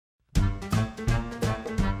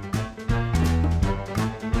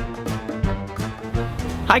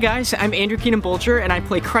Hi guys, I'm Andrew Keenan-Bolger and I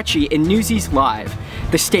play Crutchie in Newsies Live.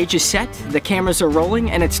 The stage is set, the cameras are rolling,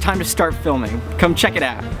 and it's time to start filming. Come check it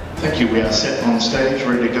out. Thank you, we are set on stage,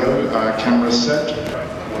 ready to go. Camera set.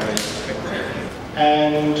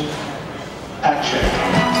 And action.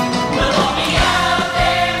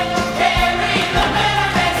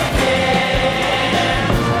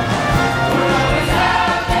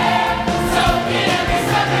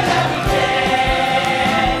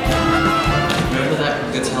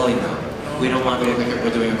 We don't want to look like we're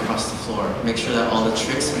doing across the floor. Make sure that all the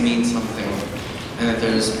tricks mean something, and that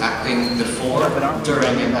there's acting before,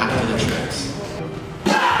 during, and after the tricks.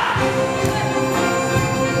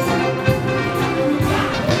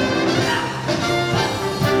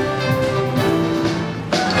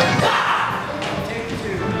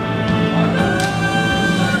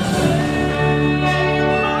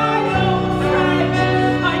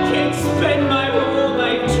 I can't spend my whole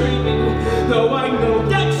life dreaming, though I know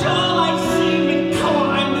that's all I see. Come on.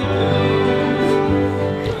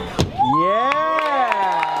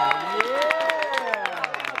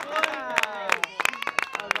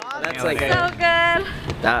 That's like so good.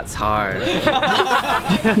 That's hard.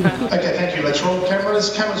 Okay, thank you. Let's roll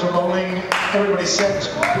cameras. Cameras are rolling. Everybody set.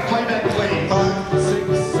 Playback, please. 5,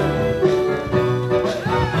 6, 7.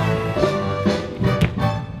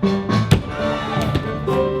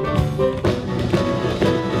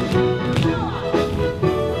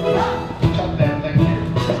 Cut that, thank you.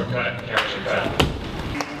 We're cut. Cameras are cut.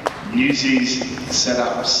 Newsies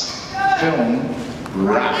setups. Film.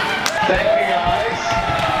 Wrap. Thank you.